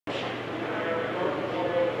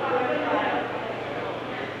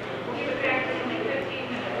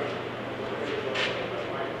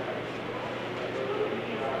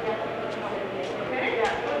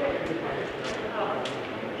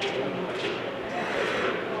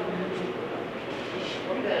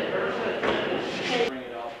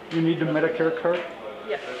You need the Medicare card?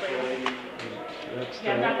 Yes, please.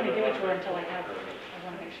 Yeah, I'm not going to give it to her until I have it. I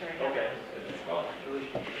want to make sure I have it.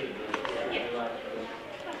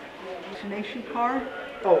 Vaccination card.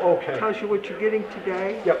 Oh, okay. Tells you what you're getting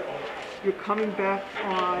today. Yep. You're coming back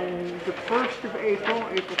on the 1st of April,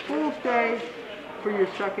 April Fool's Day, for your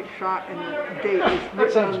second shot, and the date is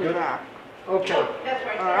written on the back. Okay.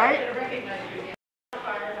 All right?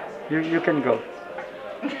 You can go.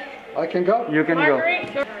 I can go? You can go.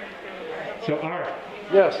 So Art,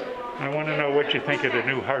 Yes. I want to know what you think of the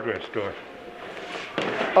new hardware store.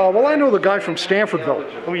 Well, I know the guy from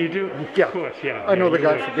Stanfordville. Oh, you do? Yeah. Of course, yeah. I know the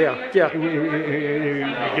guy from, yeah.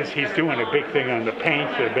 I guess he's doing a big thing on the paint,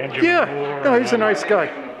 the Benjamin Moore. Yeah, no, he's a nice guy.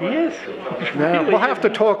 He is? Yeah, we'll have to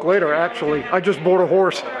talk later, actually. I just bought a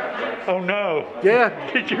horse. Oh, no. Yeah.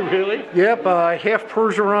 Did you really? Yep, half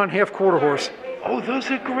Percheron, half quarter horse. Oh, those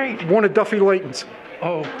are great. One of Duffy Layton's.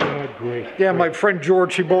 Oh, God, great. Yeah, great. my friend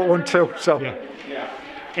George, he bought one too, so. Yeah.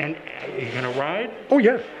 And are you going to ride? Oh,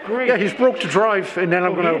 yeah. Great. Yeah, he's broke to drive, and then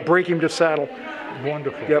I'm going to break him to saddle.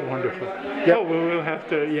 Wonderful. Yep. Wonderful. Yep. Oh, well, we'll have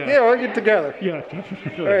to, yeah. Yeah, we'll get together. Yeah,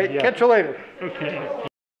 definitely. All right, yeah. catch you later. Okay.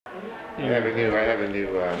 I have a new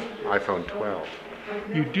iPhone 12.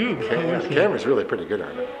 You do? The camera's really pretty good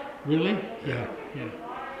on it. Really? Yeah, yeah.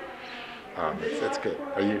 That's good.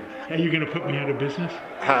 Are you going to put me out of business?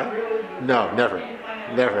 Huh? No, never.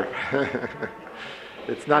 Never.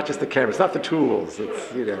 It's not just the camera. It's not the tools.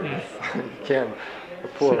 It's, you can't, a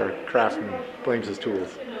poor craftsman blames his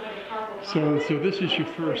tools. So this is your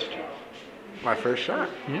first? My first shot.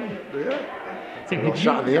 Yeah. Yeah. It's a little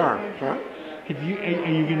shot in the arm. Huh? Are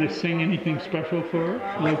you going to sing anything special for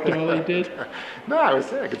her, like Dolly did? No, I was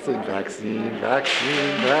saying I could sing vaccine,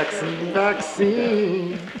 vaccine, vaccine,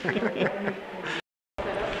 vaccine.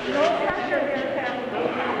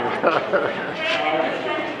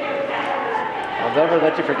 I'll never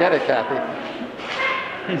let you forget it, Kathy.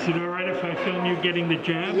 Is it all right if I film you getting the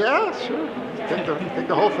jab? Yeah, sure. Take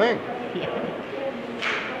the whole thing. Yeah.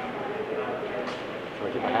 Can I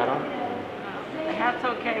get my hat on? The hat's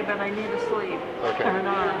okay, but I need a sleeve. Okay. Or an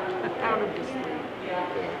arm. Out of the sleeve.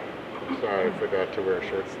 Yeah. I'm sorry, I forgot to wear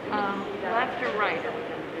shorts. Left or right are we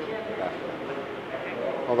going to do? Left.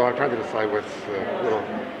 Although I'm trying to decide what's will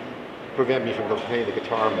prevent me from playing the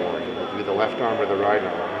guitar more. Do the left arm or the right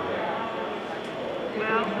arm?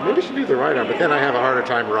 Well, Maybe I should do the right arm, but then I have a harder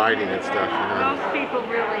time riding and stuff. most people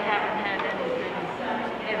really haven't had anything,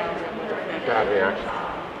 Bad reaction.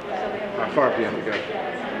 How far up do you have to go?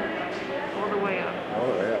 all the way up. All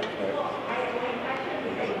the way up. Right.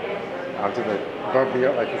 Out to the above the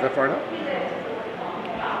like, is that far enough?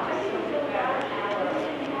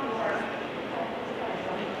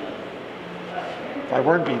 If I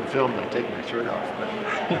weren't being filmed, I'd take my shirt off. But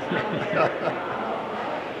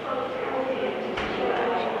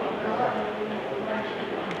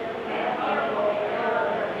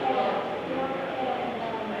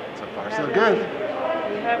so good.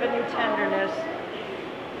 You have a new tenderness.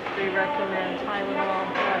 They recommend Tylenol,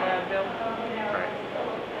 Advil. Right.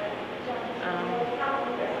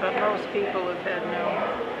 But most people have had no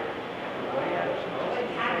reaction.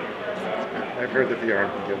 I've heard that the arm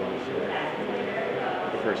can get a little sore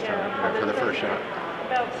the first time, for the first shot.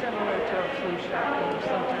 About similar to a flu shot.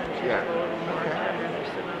 Sometimes you have a little more tenderness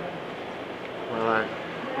in them. Well,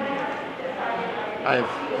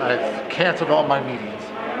 I've canceled all my meetings.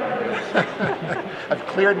 I've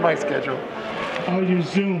cleared my schedule. I'll use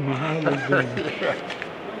Zoom. I'll use Zoom.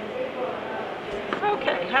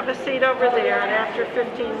 Okay, have a seat over there, and after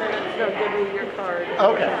 15 minutes, they'll give you your card.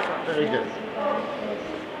 Okay, very good.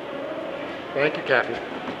 Thank you, Kathy.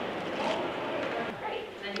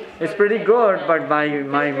 It's pretty good, but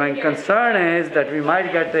my concern is that we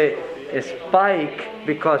might get a spike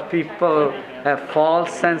because people have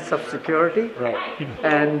false sense of security, Right.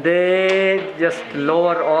 and they just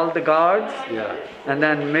lower all the guards, Yeah. and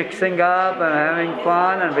then mixing up and having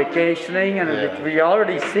fun and vacationing, and Yeah. we're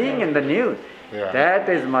already seeing in the news. Yeah. That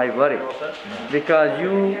is my worry, because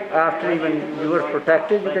you, after even you are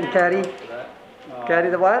protected, you can carry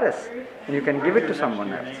the virus, and you can give it to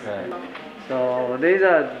someone else. Right. So these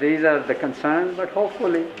are the concerns, but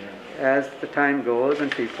hopefully, as the time goes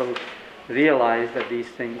and people realize that these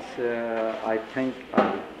things, I think,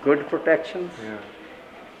 are good protections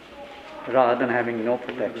rather than having no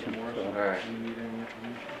protection. So. Right.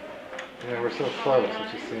 Yeah, we're so close.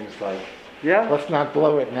 It just seems like. Yeah. Let's not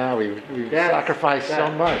blow it now. We've sacrificed so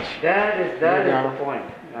much. That is the point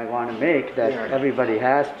I want to make. That everybody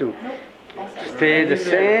has to stay the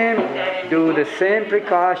same, do the same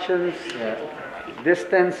precautions,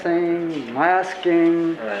 distancing,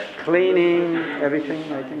 masking, Right. cleaning, everything,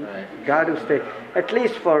 I think. Right. Got to stay, at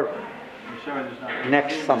least for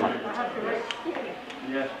next summer.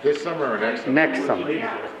 This summer or next? Next summer,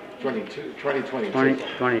 2022.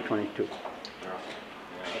 2022.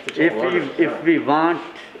 If we want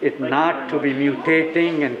it not to be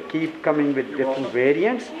mutating and keep coming with different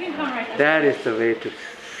variants, that is the way to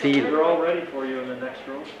seal it. We're all ready for you in the next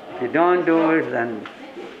room. If you don't do it, then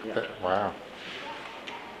Wow.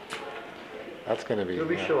 That's going to be. you'll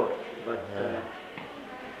be yeah. short. But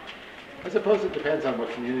I suppose it depends on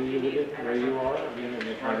what community you live in, where you are. I mean, and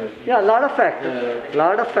the kind of yeah, a lot of factors.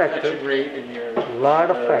 Lot of factors. infection rate in your. Lot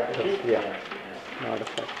of factors. Yeah, lot of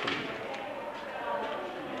factors.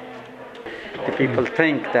 The people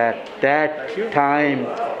think that that time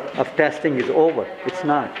of testing is over. It's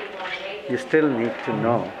not. You still need to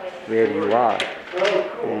know where you are,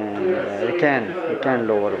 and you can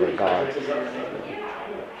lower our guards.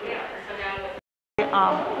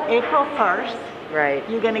 April 1st, Right.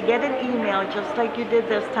 you're going to get an email just like you did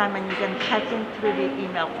this time, and you can type in through the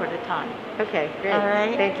email for the time. Okay, great. All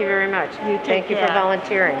right. Thank you very much. You take Thank you for care.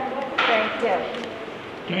 volunteering. Thank you.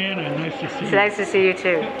 Diana, nice to see It's you. nice to see you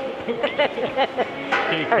too. Take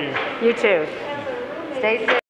care. You too. Stay safe.